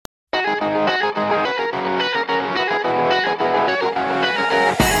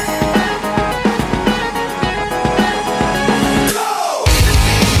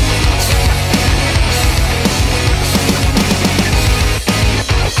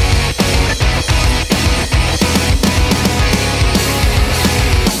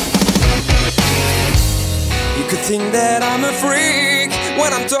freak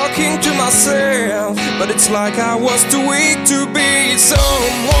when I'm talking to myself, but it's like I was too weak to be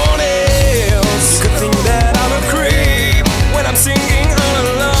someone else. You could think that I'm a creep when I'm singing all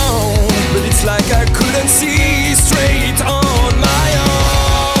alone, but it's like I couldn't see straight on my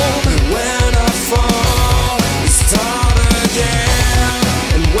own. When I fall, we start again,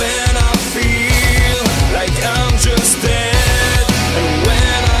 and when I feel like I'm just dead, and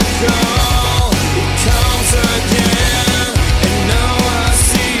when I call, it comes again, and now I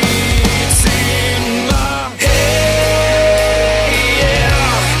see it's in my head.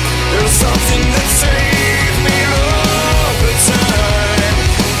 Yeah, there's something that saves me all the time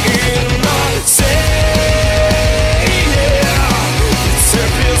in my say. Yeah, it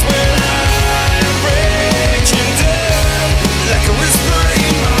disappears when I'm breaking down, like a whisper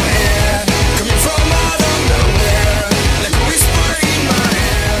in my head, coming from out of nowhere, like a whisper in my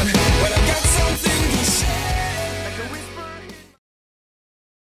head, when I got something to share, like a whisper in.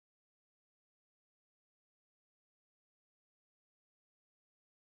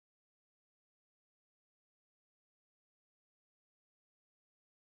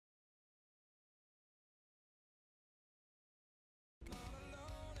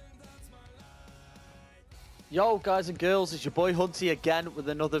 Yo guys and girls, it's your boy Hunty again with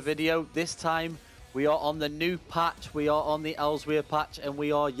another video. This time we are on the new patch, we are on the Elsweyr patch, and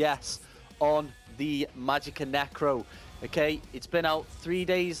we are, yes, on the Magicka Necro. Okay, it's been out 3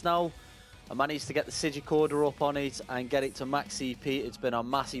 days now. I managed to get the Sigil order up on it and get it to max CP. It's been a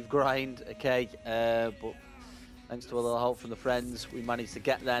massive grind, okay, but thanks to a little help from the friends, we managed to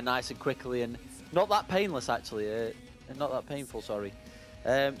get there nice and quickly, and not that painless actually, not that painful, sorry.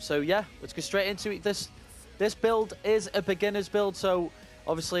 So yeah, let's go straight into it. This build is a beginner's build, so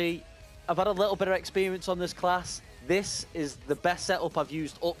obviously I've had a little bit of experience on this class. This is the best setup I've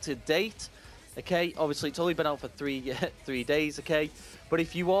used up to date. Okay, obviously it's only been out for three days, okay? But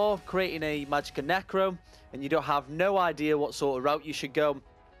if you are creating a Magicka Necro and you don't have no idea what sort of route you should go,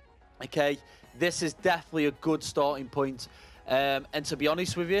 okay, this is definitely a good starting point. And to be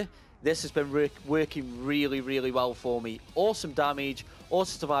honest with you, this has been working really well for me. Awesome damage,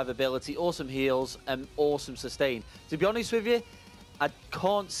 awesome survivability, awesome heals, and awesome sustain. To be honest with you, I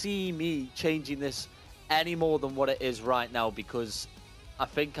can't see me changing this any more than what it is right now, because I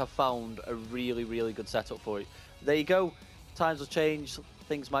think I've found a really good setup for it. There you go. Times will change.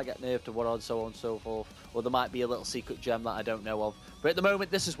 Things might get nerfed and so on and so forth. Or there might be a little secret gem that I don't know of. But at the moment,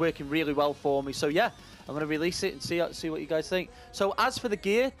 this is working really well for me. So yeah, I'm going to release it and see what you guys think. So as for the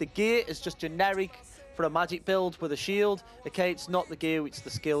gear is just generic for a magic build with a shield. Okay, it's not the gear, it's the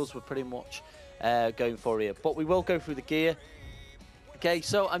skills we're pretty much going for here. But we will go through the gear. Okay,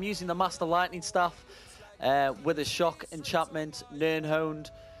 so I'm using the Master Lightning Staff with a Shock Enchantment, Nirnhoned.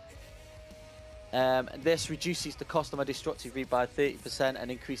 This reduces the cost of my destructive read by 30%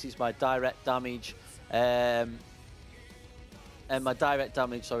 and increases my direct damage. And my direct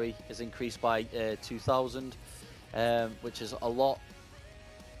damage, sorry, is increased by 2,000, which is a lot.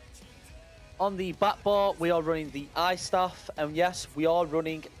 On the back bar, we are running the Ice Staff, and yes, we are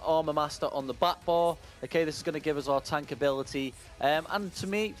running Armor Master on the back bar. Okay, this is going to give us our tank ability. And for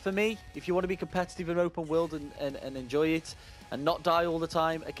me, if you want to be competitive in open world and enjoy it and not die all the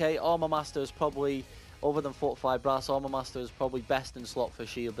time, okay, Armor Master is probably, other than Fortified Brass, Armor Master is probably best in slot for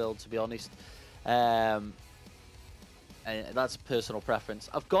shield build, to be honest. And that's personal preference.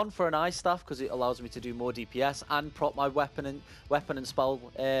 I've gone for an Ice Staff because it allows me to do more DPS and prop my weapon and spell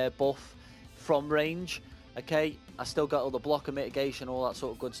buff from range. Okay, I still got all the blocker mitigation, all that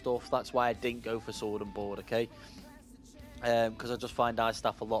sort of good stuff. That's why I didn't go for sword and board, okay? Because I just find Ice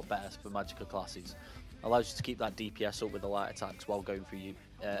Staff a lot better for Magicka classes. Allows you to keep that DPS up with the light attacks while going through your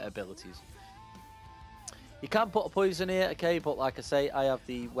abilities. You can put a poison here, okay, but like I say, I have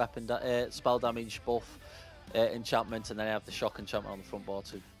the weapon spell damage buff enchantment, and then I have the shock enchantment on the front bar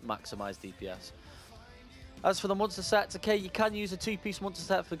to maximize DPS. As for the monster sets, okay, you can use a two-piece monster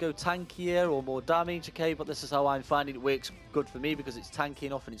set for go tankier or more damage, okay, but this is how I'm finding it works good for me because it's tanky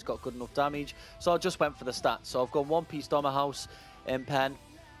enough and it's got good enough damage. So I just went for the stats. So I've gone one-piece Doma House in pen,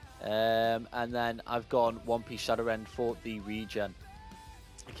 and then I've gone one-piece Shadow End for the regen.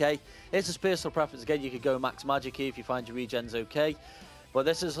 Okay, it's just personal preference. Again, you could go max magic here if you find your regen's okay, but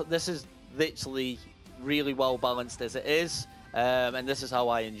this is literally really well balanced as it is, and this is how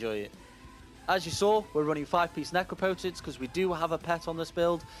I enjoy it. As you saw, we're running 5-piece Necropotents because we do have a pet on this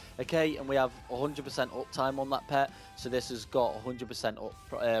build, okay, and we have 100% uptime on that pet, so this has got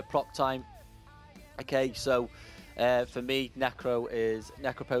 100% proc time, okay. So for me,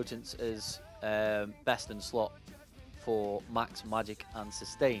 Necropotents is best in slot for max magic and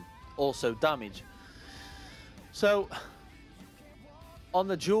sustain, also damage. So On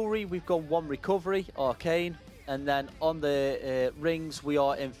the jewelry, we've got 1 recovery, arcane. And then on the rings, we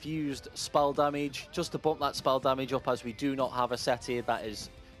are infused spell damage, just to bump that spell damage up, as we do not have a set here that is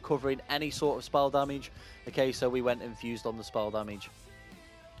covering any sort of spell damage. Okay, so we went infused on the spell damage.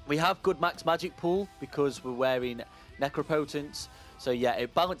 We have good max magic pool because we're wearing necropotence. So yeah,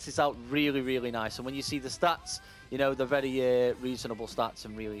 it balances out really, really nice. And when you see the stats, you know, they're very reasonable stats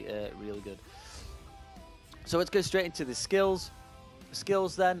and really, really good. So let's go straight into the skills.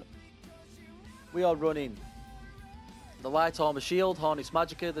 Skills then, we are running the light armor shield, harness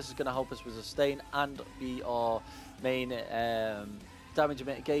Magicka. This is going to help us with sustain and be our main damage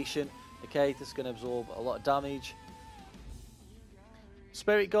mitigation. Okay, this is going to absorb a lot of damage.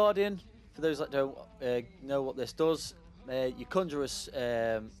 Spirit Guardian, for those that don't know what this does, you conjure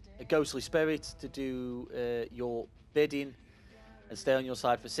a ghostly spirit to do your bidding and stay on your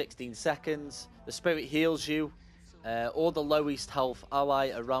side for 16 seconds. The spirit heals you or the lowest health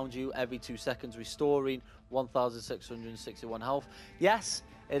ally around you every 2 seconds, restoring 1,661 health. Yes,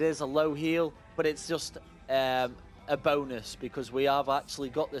 it is a low heal, but it's just a bonus because we have actually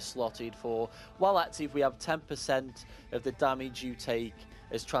got this slotted for, while active, we have 10% of the damage you take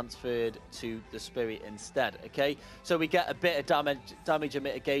is transferred to the spirit instead. Okay, so we get a bit of damage and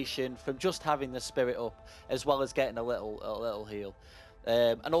mitigation from just having the spirit up, as well as getting a little heal.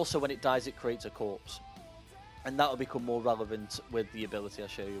 And also when it dies, it creates a corpse, and that will become more relevant with the ability I'll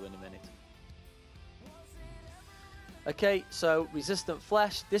show you in a minute. Okay, so resistant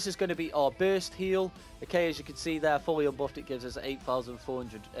flesh, this is going to be our burst heal. Okay, as you can see there, fully unbuffed, it gives us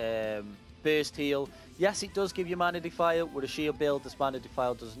 8,400 burst heal. Yes, it does give you mana defile. With a shield build, this mana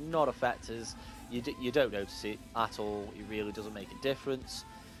defile does not affect us. You don't notice it at all. It really doesn't make a difference.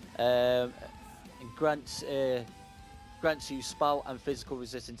 And grants you spell and physical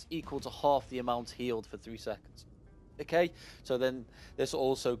resistance equal to half the amount healed for 3 seconds. Okay, so then this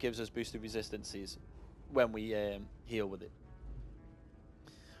also gives us boosted resistances when we heal with it.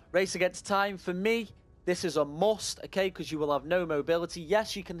 Race against time, for me, this is a must, okay, because you will have no mobility.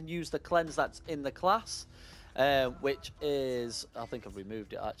 Yes, you can use the cleanse that's in the class, which is, I think I've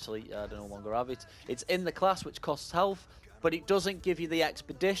removed it actually, I no longer have it. It's in the class, which costs health, but it doesn't give you the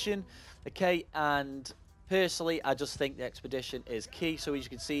expedition, okay, and personally, I just think the expedition is key. So as you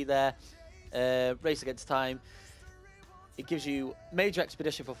can see there, race against time, it gives you major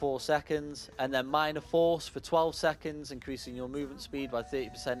expedition for 4 seconds, and then minor force for 12 seconds, increasing your movement speed by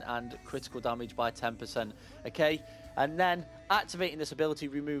 30% and critical damage by 10%. Okay, and then activating this ability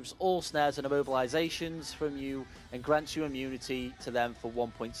removes all snares and immobilizations from you and grants you immunity to them for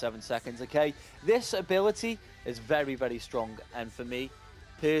 1.7 seconds. Okay, this ability is very, very strong, and for me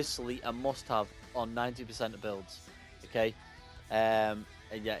personally, a must-have on 90% of builds. Okay, and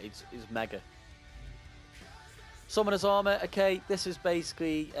yeah, it's mega. Summoner's Armor, okay, this is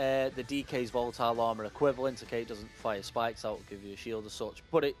basically the DK's Volatile Armor equivalent, okay, it doesn't fire spikes out, give you a shield as such,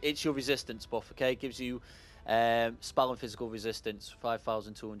 but it's your resistance buff, okay, it gives you spell and physical resistance,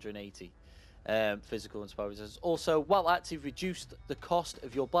 5,280 physical and spell resistance. Also, while active, reduced the cost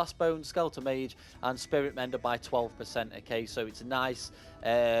of your Blast Bone, Skeleton Mage, and Spirit Mender by 12%, okay, so it's a nice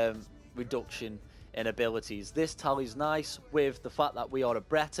reduction in abilities. This tallies nice with the fact that we are a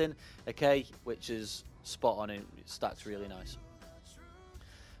Breton, okay, which is spot on, it stacks really nice.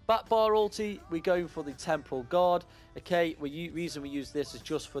 Back bar ulti, we're going for the Temporal Guard. Okay, reason we use this is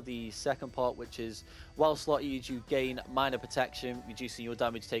just for the second part, which is while slotted you gain minor protection, reducing your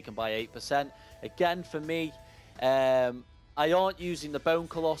damage taken by 8%. Again, for me, I aren't using the Bone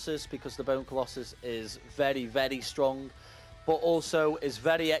Colossus because the Bone Colossus is very, very strong, but also is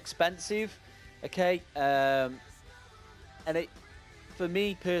very expensive. Okay, and it, for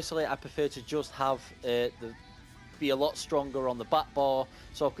me personally, I prefer to just have be a lot stronger on the back bar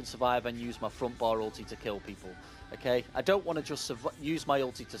so I can survive and use my front bar ulti to kill people. Okay, I don't want to just use my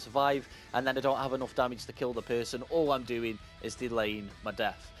ulti to survive and then I don't have enough damage to kill the person. All I'm doing is delaying my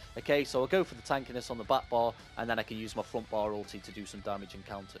death. Okay, so I'll go for the tankiness on the back bar and then I can use my front bar ulti to do some damage and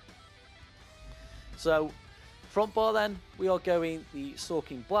counter. So front bar then, we are going the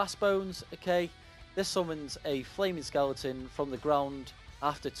Stalking Blast Bones. Okay, this summons a flaming skeleton from the ground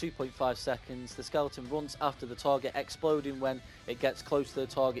after 2.5 seconds. The skeleton runs after the target, exploding when it gets close to the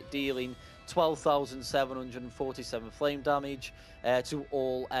target, dealing 12,747 flame damage to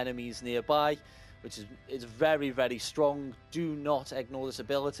all enemies nearby, which is very, very strong. Do not ignore this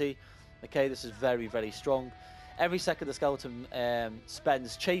ability. Okay, this is very, very strong. Every second the skeleton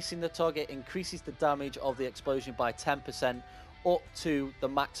spends chasing the target increases the damage of the explosion by 10%, up to the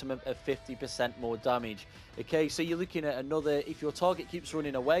maximum of 50% more damage. Okay, so you're looking at another, if your target keeps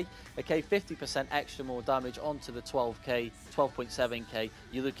running away, okay, 50% extra more damage onto the 12k, 12.7k.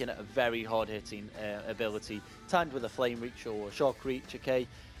 You're looking at a very hard-hitting ability, timed with a flame reach or a shock reach. Okay,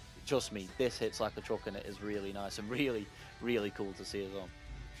 trust me, this hits like a truck, and it is really nice and really, really cool to see as well.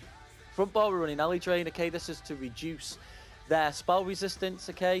 Front bar, we're running Alley Drain. Okay, this is to reduce their spell resistance.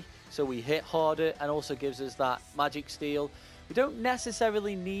 Okay, so we hit harder, and also gives us that magic steal. We don't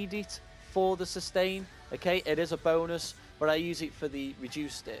necessarily need it for the sustain. Okay, it is a bonus, but I use it for the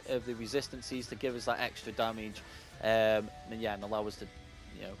reduced of the resistances to give us that extra damage, and yeah, and allow us to,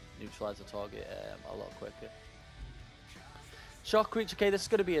 you know, neutralize the target a lot quicker. Shock reach. Okay, this is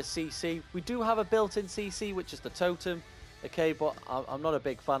going to be a CC. We do have a built-in CC, which is the totem. Okay, but I'm not a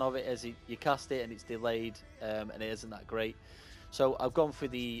big fan of it, as you cast it and it's delayed, and it isn't that great. So I've gone for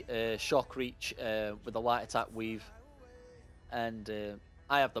the shock reach with the light attack weave, and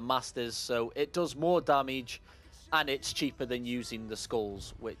I have the masters, so it does more damage, and it's cheaper than using the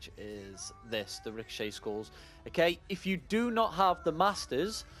skulls, which is the ricochet skulls. Okay, if you do not have the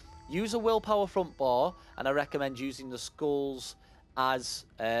masters, use a willpower front bar, and I recommend using the skulls as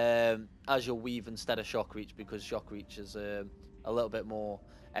your weave instead of shock reach, because shock reach is a little bit more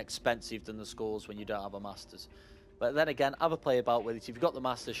expensive than the skulls when you don't have a masters. But then again, have a play about with it. If you've got the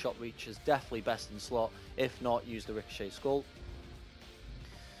masters, shock reach is definitely best in slot. If not, use the ricochet skull.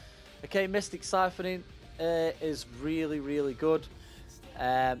 Okay, Mystic Siphoning is really, really good.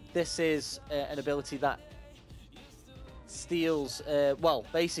 This is an ability that steals, well,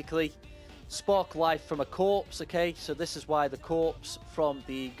 basically, spark life from a corpse. Okay, so this is why the corpse from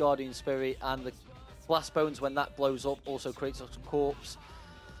the Guardian Spirit and the Blast Bones, when that blows up, also creates a corpse.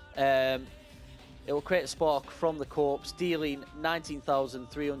 It will create a spark from the corpse, dealing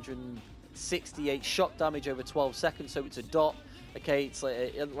 19,368 shock damage over 12 seconds, so it's a dot. Okay, it's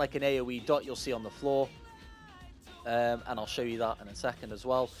like an AoE dot you'll see on the floor, and I'll show you that in a second as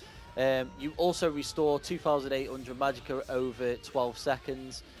well. You also restore 2,800 Magicka over 12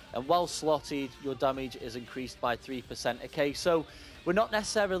 seconds, and while slotted, your damage is increased by 3%. Okay, so we're not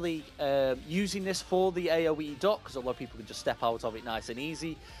necessarily using this for the AoE dot, because a lot of people can just step out of it nice and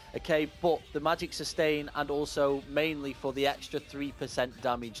easy. Okay, but the magic sustain, and also mainly for the extra 3%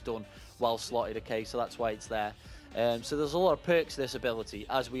 damage done while slotted. Okay, so that's why it's there. So there's a lot of perks to this ability,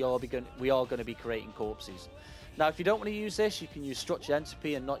 as we are going to be creating corpses. Now, if you don't want to use this, you can use Structured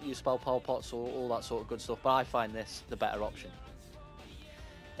Entropy and not use Spell Power Pots or all that sort of good stuff, but I find this the better option.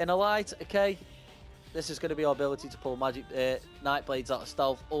 In a light, okay, this is going to be our ability to pull magic Night Blades out of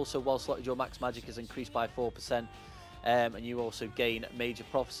stealth. Also, while slotted, your max magic is increased by 4%, and you also gain Major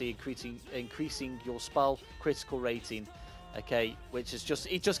Prophecy, increasing your spell critical rating. Okay, which is just,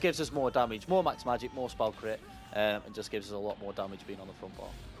 it just gives us more damage, more max magic, more spell crit, and just gives us a lot more damage being on the front bar.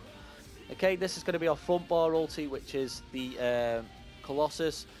 Okay, this is going to be our front bar ulti, which is the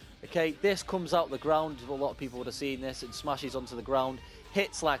Colossus. Okay, this comes out the ground. A lot of people would have seen this. It smashes onto the ground,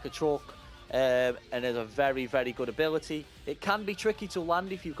 hits like a truck, and is a very, very good ability. It can be tricky to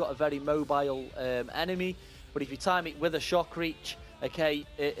land if you've got a very mobile enemy, but if you time it with a shock reach, okay,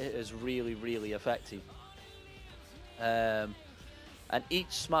 it is really, really effective. And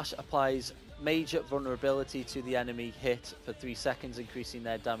each smash applies major vulnerability to the enemy hit for 3 seconds, increasing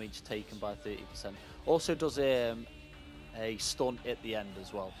their damage taken by 30%. Also does a stun at the end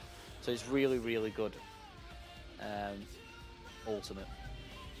as well. So it's really, really good ultimate.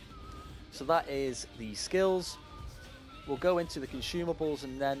 So that is the skills. We'll go into the consumables,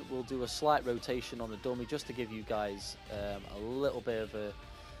 and then we'll do a slight rotation on the dummy, just to give you guys a little bit of a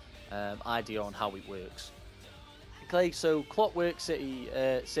idea on how it works. Okay, so Clockwork City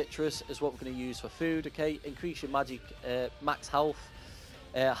Citrus is what we're going to use for food. Okay, increase your magic max health,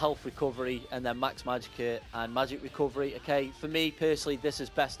 health recovery, and then max Magicka and magic recovery. Okay, for me personally, this is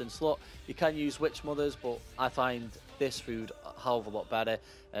best in slot. You can use Witch Mothers, but I find this food a hell of a lot better,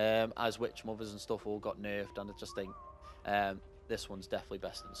 as Witch Mothers and stuff all got nerfed, and I just think this one's definitely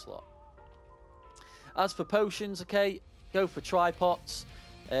best in slot. As for potions, okay, go for tripods.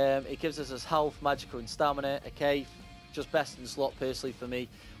 It gives us his health, Magicka, and stamina. Okay, just best in slot personally for me.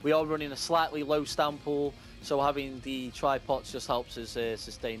 We are running a slightly low stam pool, so having the tripods just helps us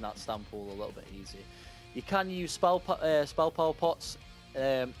sustain that stam pool a little bit easier. You can use spell power pots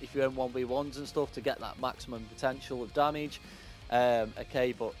if you own 1v1s and stuff to get that maximum potential of damage.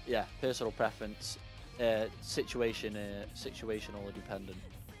 Okay, but yeah, personal preference, situational dependent.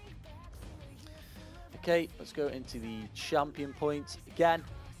 Okay, let's go into the champion points. Again,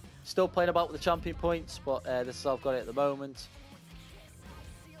 still playing about with the champion points, but this is how I've got it at the moment.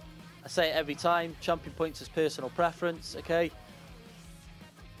 I say it every time, champion points is personal preference, okay?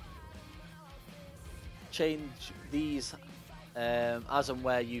 change these as and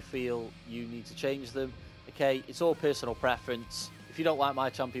where you feel you need to change them. Okay, it's all personal preference. If you don't like my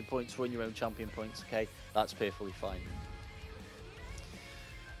champion points, run your own champion points. Okay, that's perfectly fine.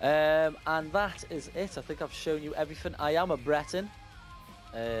 And that is it. I think I've shown you everything. I am a Breton,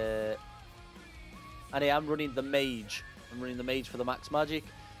 and I am running the Mage. I'm running the Mage for the Max Magic,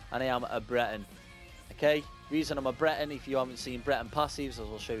 and I am a Breton. Okay, reason I'm a Breton, if you haven't seen Breton passives, as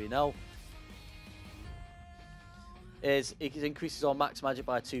I'll show you now, is it increases our Max Magic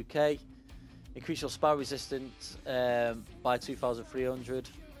by 2k, increase your spell resistance by 2,300,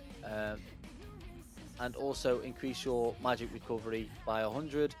 and also increase your magic recovery by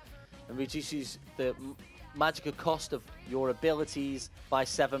 100, and reduces the Magicka cost of your abilities by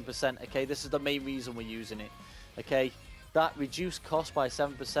 7%. Okay, this is the main reason we're using it. Okay, that reduced cost by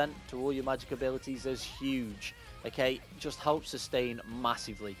 7% to all your magic abilities is huge. Okay, just helps sustain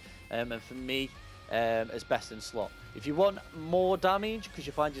massively, and for me, as best in slot. If you want more damage because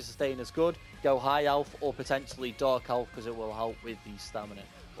you find your sustain is good, go high elf or potentially dark elf because it will help with the stamina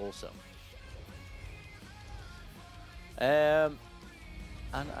also. And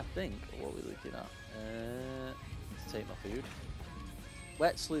I think what we're looking at, to take my food.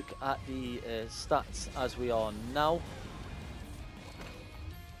 Let's look at the stats as we are now.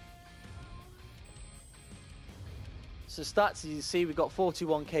 So stats, as you can see, we've got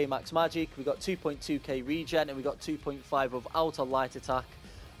 41k max magic, we've got 2.2k regen, and we've got 2.5 of outer light attack.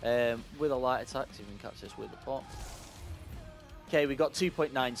 With a light attack, so you can catch this with the pot. Okay, we got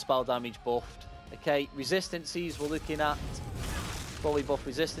 2.9 spell damage buffed. Okay, resistances, we're looking at fully buff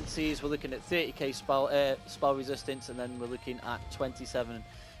resistances. We're looking at 30k spell resistance, and then we're looking at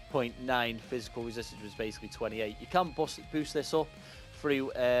 27.9 physical resistance, which is basically 28. You can boost this up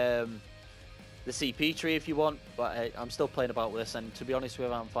through the CP tree if you want, but I'm still playing about with this, and to be honest with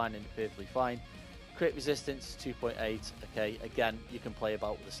you, I'm finding it perfectly fine. Crit resistance 2.8. Okay, again, you can play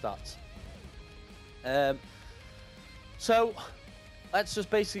about with the stats. So let's just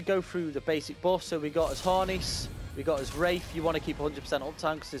basically go through the basic buffs. So we got as Harness, we got as Wraith. You want to keep 100%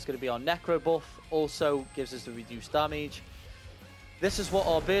 uptime because it's going to be our Necro buff. Also gives us the reduced damage. This is what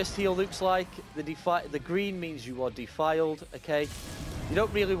our burst heal looks like. The green means you are defiled. Okay, you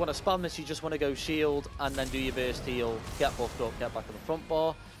don't really want to spam this. You just want to go shield and then do your burst heal, get buffed up, get back on the front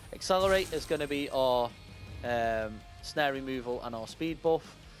bar. Accelerate is going to be our snare removal and our speed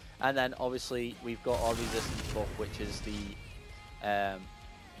buff. And then obviously we've got our resistance buff, which is the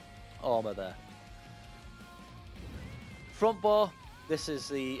armor there. Front bar, this is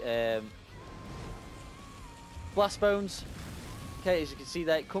the blast bones. Okay, as you can see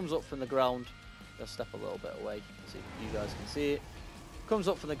there, it comes up from the ground. I'll step a little bit away so you guys can see it. Comes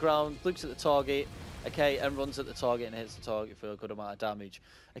up from the ground, looks at the target, okay, and runs at the target and hits the target for a good amount of damage.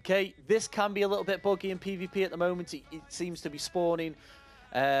 Okay, this can be a little bit buggy in PvP at the moment. It seems to be spawning,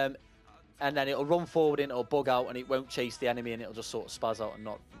 and then it'll run forward and it'll bug out and it won't chase the enemy and it'll just sort of spaz out and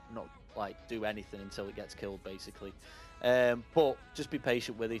not like do anything until it gets killed, basically. But just be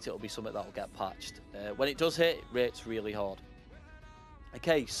patient with it. It'll be something that'll get patched. When it does hit, it rates really hard.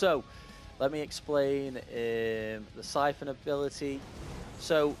 Okay, so let me explain the Siphon ability.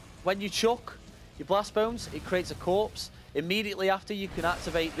 So when you chuck your blast bones, it creates a corpse. Immediately after, you can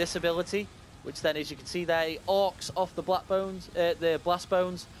activate this ability, which then, as you can see there, it arcs off the the blast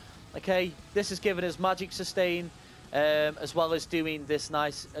bones. Okay, this is giving us magic sustain, as well as doing this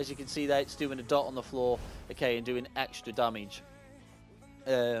nice, as you can see there, it's doing a dot on the floor, okay, and doing extra damage.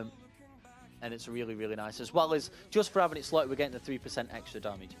 And it's really, really nice. As well as, just for having it slotted, we're getting the 3% extra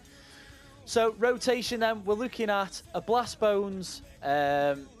damage. So, rotation then, we're looking at a Blast Bones,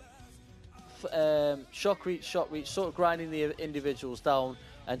 Shock Reach, sort of grinding the individuals down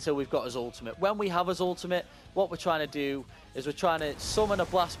until we've got his ultimate. When we have his ultimate, what we're trying to do is we're trying to summon a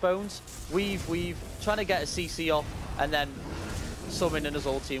Blast Bones, weave, trying to get a CC off, and then summoning his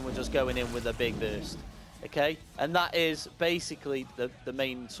ulti, and we're just going in with a big burst. Okay, and that is basically the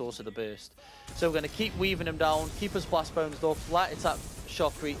main source of the burst. So we're going to keep weaving him down, keep his blast bones up, light attack,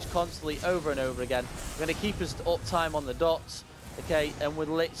 shock reach constantly over and over again. We're going to keep his uptime on the dots, okay, and we're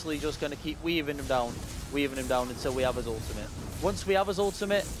literally just going to keep weaving him down until we have his ultimate. Once we have his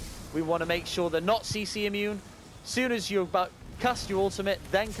ultimate, we want to make sure they're not CC immune. Soon as you cast your ultimate,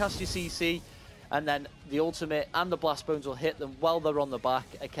 then cast your CC, and then the ultimate and the blast bones will hit them while they're on the back,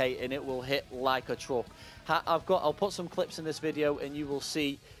 okay, and it will hit like a truck. I'll put some clips in this video and you will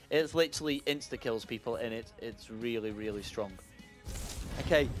see it's literally insta kills people, and it's really, really strong.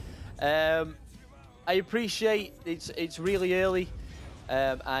 Okay, I appreciate it's really early,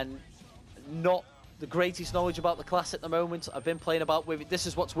 and not the greatest knowledge about the class at the moment. I've been playing about with it. This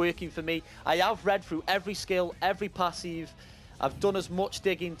is what's working for me. I have read through every skill, every passive. I've done as much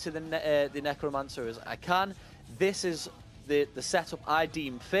digging to the Necromancer as I can. This is the setup I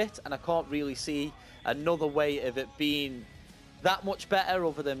deem fit, and I can't really see another way of it being that much better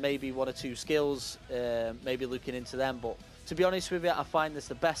other than maybe 1 or 2 skills, maybe looking into them. But to be honest with you, I find this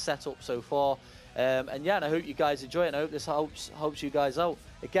the best setup so far. And yeah, and I hope you guys enjoy it, and I hope this helps you guys out.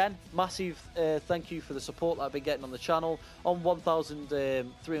 Again, massive thank you for the support that I've been getting on the channel. On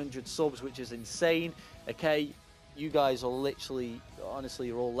 1,300 subs, which is insane. Okay, you guys are literally, honestly,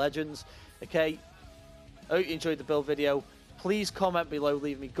 you're all legends. Okay, I hope you enjoyed the build video. Please comment below,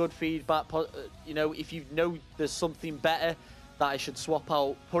 leave me good feedback. You know, if you know there's something better that I should swap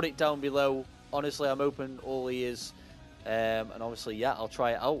out, put it down below. Honestly, I'm open all ears. And obviously, yeah, I'll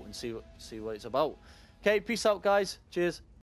try it out and see what it's about. Okay, peace out, guys. Cheers.